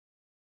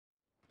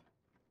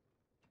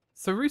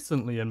So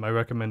recently in my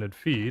recommended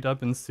feed, I've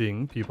been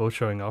seeing people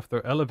showing off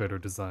their elevator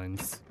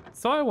designs.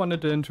 So I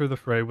wanted to enter the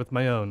fray with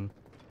my own.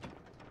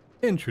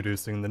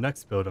 Introducing the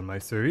next build in my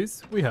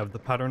series, we have the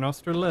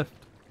Paternoster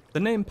lift. The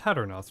name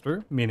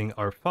Paternoster, meaning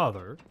our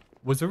father,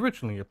 was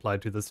originally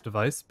applied to this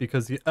device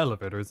because the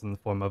elevator is in the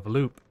form of a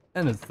loop,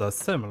 and is thus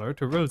similar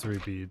to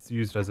rosary beads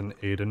used as an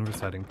aid in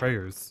reciting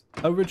prayers.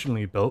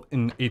 Originally built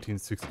in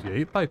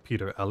 1868 by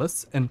Peter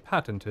Ellis and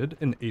patented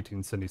in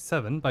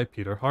 1877 by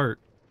Peter Hart.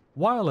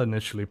 While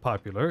initially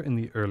popular in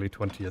the early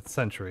 20th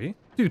century,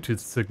 due to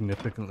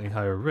significantly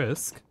higher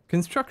risk,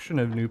 construction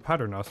of new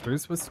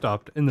paternosters was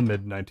stopped in the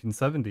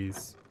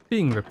mid-1970s,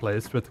 being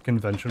replaced with the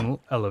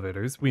conventional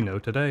elevators we know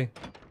today.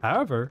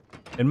 However,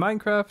 in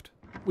Minecraft,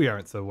 we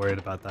aren't so worried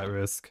about that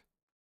risk.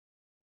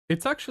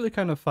 It's actually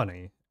kind of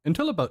funny.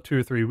 Until about 2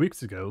 or 3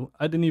 weeks ago,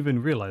 I didn't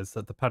even realize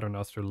that the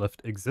Paternoster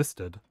lift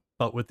existed.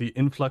 But with the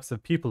influx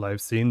of people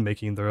I've seen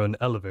making their own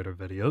elevator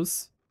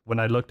videos, when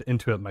I looked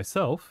into it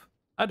myself,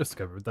 I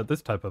discovered that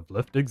this type of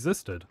lift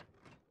existed.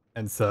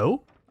 And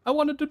so, I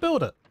wanted to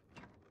build it.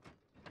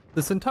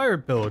 This entire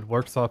build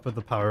works off of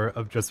the power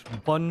of just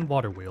one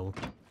water wheel.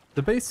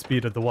 The base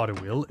speed of the water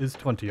wheel is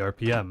 20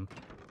 RPM,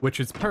 which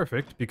is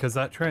perfect because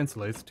that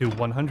translates to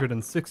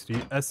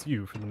 160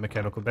 SU for the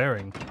mechanical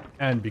bearing.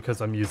 And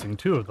because I'm using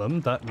 2 of them,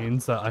 that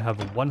means that I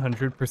have a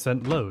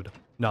 100% load,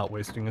 not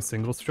wasting a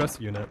single stress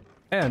unit.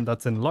 And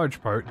that's in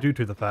large part due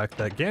to the fact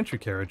that gantry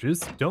carriages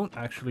don't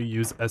actually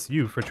use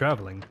SU for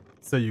traveling,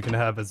 so you can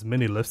have as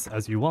many lifts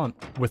as you want,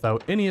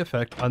 without any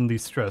effect on the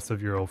stress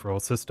of your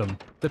overall system.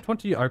 The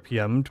 20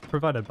 RPM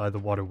provided by the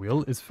water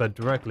wheel is fed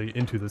directly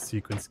into the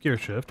sequence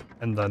gearshift,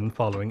 and then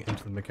following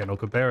into the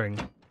mechanical bearing.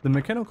 The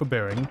mechanical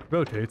bearing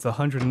rotates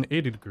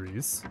 180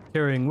 degrees,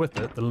 carrying with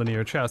it the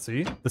linear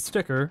chassis, the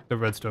sticker, the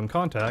redstone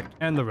contact,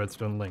 and the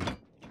redstone link.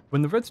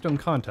 When the redstone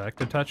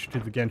contact attached to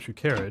the gantry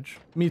carriage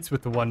meets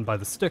with the one by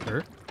the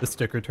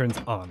sticker turns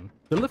on.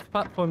 The lift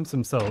platforms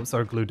themselves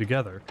are glued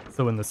together,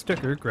 so when the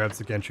sticker grabs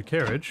the gantry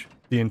carriage,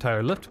 the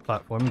entire lift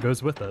platform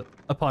goes with it.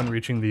 Upon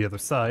reaching the other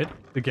side,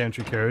 the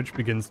gantry carriage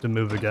begins to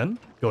move again,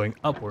 going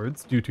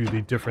upwards due to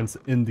the difference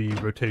in the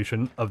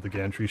rotation of the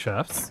gantry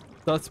shafts,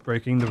 thus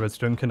breaking the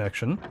redstone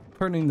connection,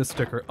 turning the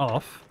sticker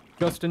off,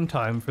 just in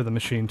time for the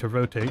machine to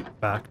rotate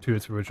back to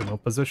its original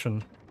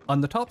position.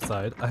 On the top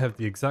side, I have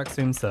the exact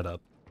same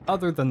setup,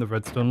 other than the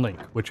redstone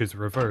link, which is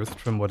reversed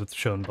from what is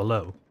shown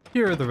below.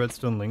 Here are the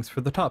redstone links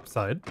for the top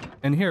side,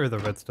 and here are the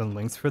redstone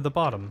links for the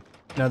bottom.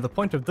 Now the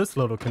point of this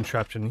little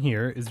contraption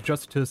here is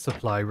just to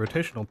supply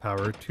rotational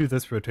power to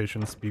this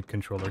rotation speed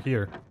controller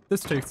here.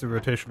 This takes the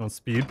rotational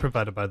speed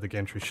provided by the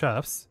gantry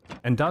shafts,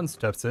 and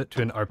downsteps it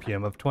to an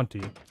RPM of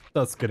 20,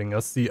 thus getting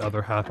us the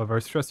other half of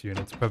our stress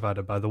units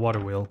provided by the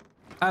water wheel.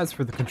 As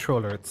for the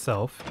controller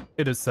itself,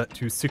 it is set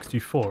to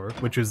 64,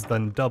 which is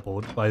then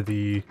doubled by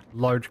the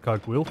large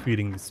cogwheel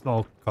feeding the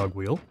small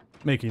cogwheel,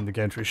 making the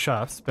gantry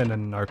shaft spin at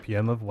an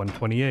RPM of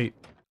 128.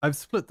 I've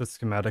split the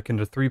schematic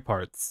into 3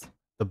 parts: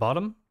 the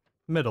bottom,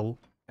 middle,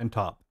 and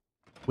top.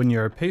 When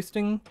you're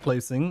pasting,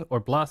 placing, or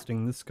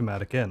blasting the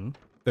schematic in,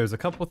 there's a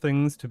couple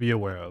things to be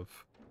aware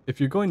of. If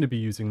you're going to be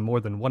using more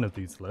than one of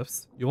these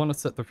lifts, you want to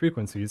set the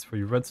frequencies for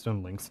your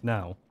redstone links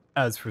now.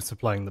 As for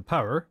supplying the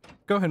power,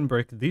 go ahead and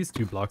break these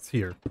 2 blocks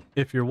here.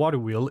 If your water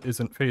wheel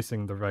isn't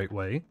facing the right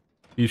way,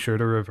 be sure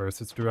to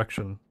reverse its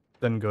direction.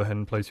 Then go ahead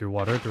and place your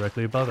water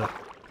directly above it.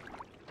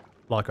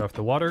 Block off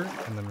the water,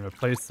 and then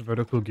replace the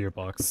vertical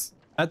gearbox.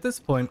 At this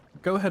point,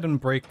 go ahead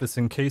and break this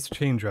encased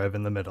chain drive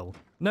in the middle.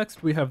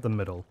 Next we have the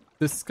middle.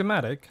 This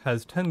schematic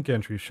has 10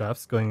 gantry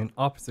shafts going in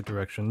opposite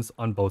directions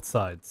on both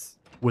sides,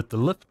 with the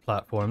lift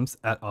platforms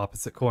at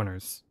opposite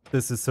corners.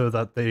 This is so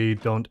that they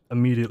don't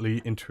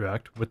immediately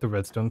interact with the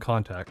redstone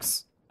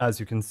contacts, as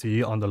you can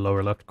see on the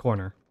lower left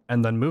corner.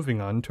 And then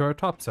moving on to our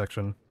top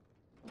section.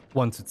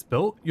 Once it's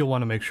built, you'll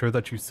want to make sure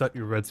that you set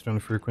your redstone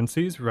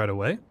frequencies right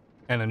away,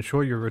 and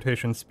ensure your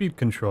rotation speed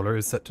controller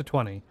is set to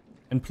 20.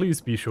 And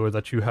please be sure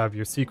that you have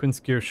your sequence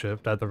gear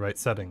shift at the right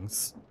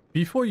settings.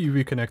 Before you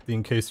reconnect the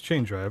encased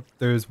chain drive,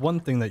 there is one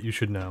thing that you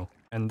should know,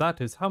 and that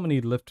is how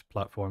many lift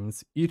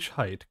platforms each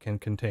height can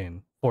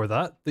contain. For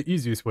that, the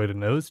easiest way to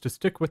know is to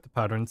stick with the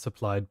pattern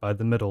supplied by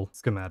the middle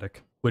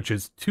schematic, which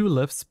is 2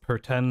 lifts per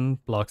 10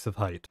 blocks of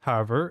height.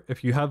 However,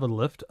 if you have a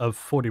lift of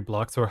 40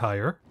 blocks or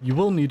higher, you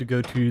will need to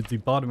go to the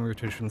bottom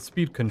rotation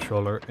speed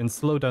controller and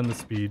slow down the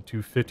speed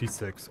to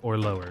 56 or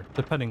lower,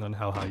 depending on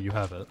how high you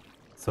have it.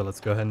 So let's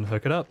go ahead and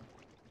hook it up.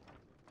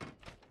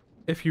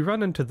 If you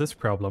run into this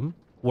problem,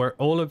 where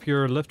all of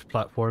your lift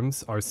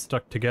platforms are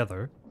stuck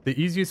together,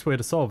 the easiest way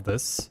to solve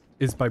this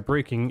is by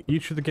breaking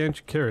each of the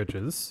gantry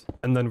carriages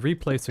and then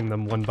replacing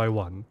them one by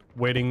one,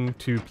 waiting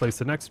to place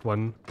the next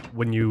one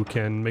when you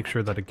can make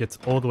sure that it gets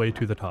all the way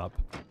to the top.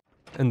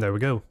 And there we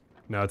go.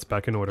 Now it's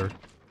back in order.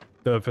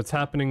 Though if it's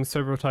happening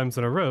several times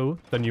in a row,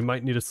 then you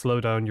might need to slow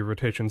down your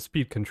rotation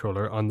speed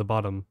controller on the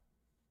bottom.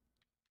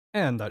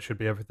 And that should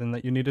be everything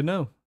that you need to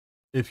know.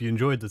 If you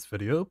enjoyed this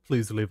video,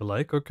 please leave a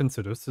like or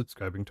consider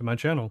subscribing to my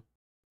channel.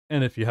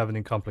 And if you have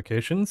any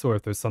complications or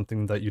if there's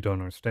something that you don't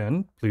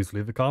understand, please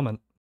leave a comment.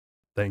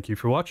 Thank you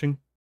for watching.